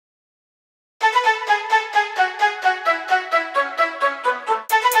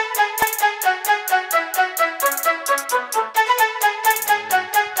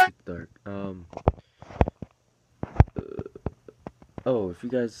if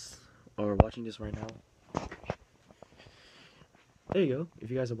you guys are watching this right now, there you go.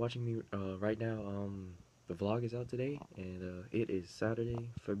 If you guys are watching me right now, the vlog is out today, and it is Saturday,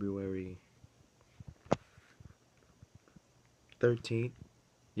 February 13th.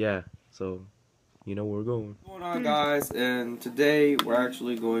 Yeah, so you know where we're going. What's going on, guys? And today we're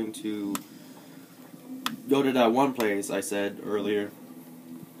actually going to go to that one place I said earlier.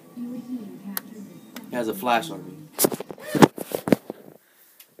 It has a flash on me.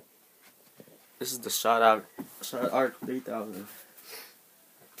 This is the Shot Art 3000.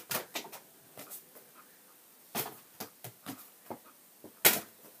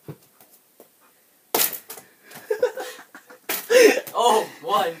 Oh,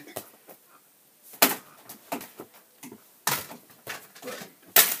 one.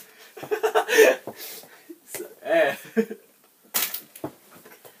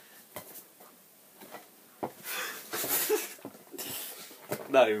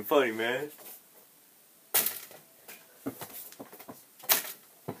 Not even funny, man.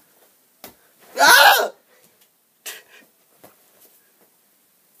 Ah!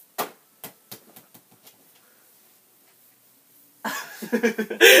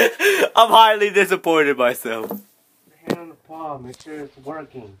 I'm highly disappointed myself. Hand on the paw, make sure it's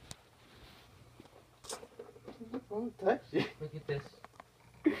working. Don't touch it. Look at this.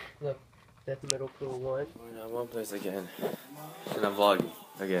 Look, that's middle pool one. We're in one place again. And I'm vlogging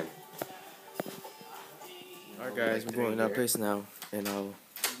again. Alright guys, we're going to that place now. And I'll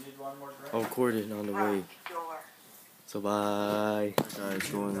record it on the way. So bye. Guys,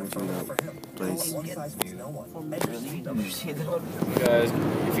 going into that place. Guys,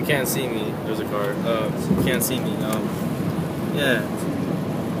 if you can't see me, there's a car. If you can't see me, yeah.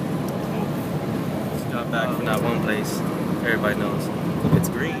 Just got back from that one place. Everybody knows. It's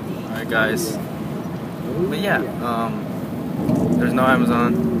green. Alright guys. But yeah, there's no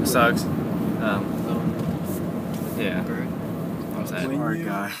Amazon. It sucks. Yeah. I'm sad. Alright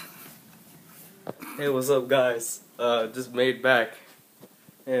guys. Hey, what's up guys? Just made back.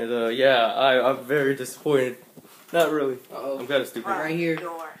 And yeah, I'm very disappointed. Not really. I'm kinda stupid. Right here.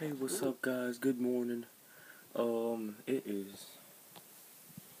 Hey, what's up guys? Good morning. It is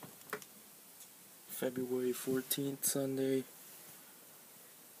February 14th, Sunday.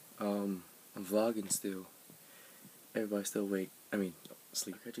 I'm vlogging still. Everybody's still awake. I mean,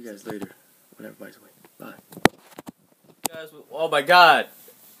 sleep. Catch you guys later when everybody's awake. Bye. Guys, oh my god.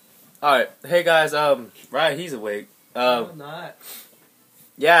 Alright, hey guys, right, he's awake. I'm not.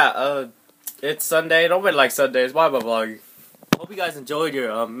 Yeah, it's Sunday. Nobody likes Sundays. Why am I vlogging? Hope you guys enjoyed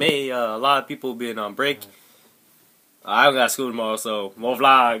your May. A lot of people being on break. I don't got school tomorrow, so more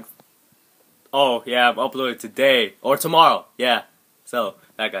vlogs. Oh yeah, I'm uploading today or tomorrow. Yeah, so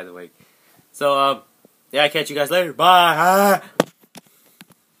that guy's awake. So yeah, I'll catch you guys later. Bye.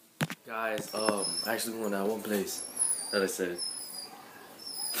 Guys, actually going to that one place that I said.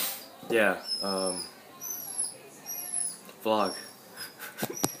 Yeah, vlog.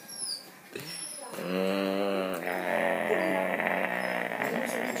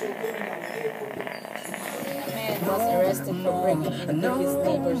 Man was arrested for breaking into his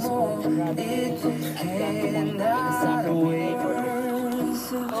neighbor's home and robbing him.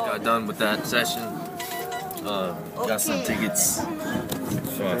 Got done with that session. Got some tickets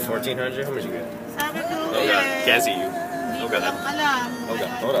for 1,400. How much you get? Oh god, can't see you. Oh god. Oh god,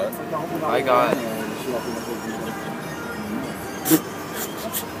 hold on. I got.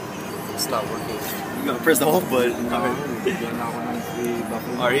 It's not working. You gotta press the home button.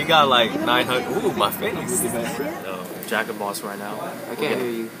 Alright, he got like 900. Ooh, my face. Jack and Boss right now. I can't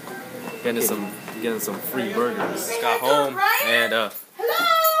hear you. Getting some free burgers. Got home and got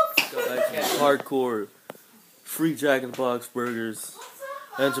back some hardcore free Jack in the Box burgers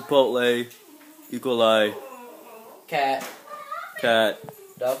and Chipotle, E. coli, Cat.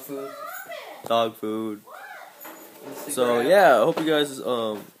 Dog food. Dog food. So yeah, I hope you guys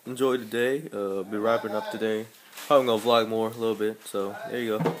enjoyed the day. Be wrapping up today. Probably gonna vlog more a little bit. So there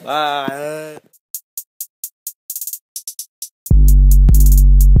you go. Bye.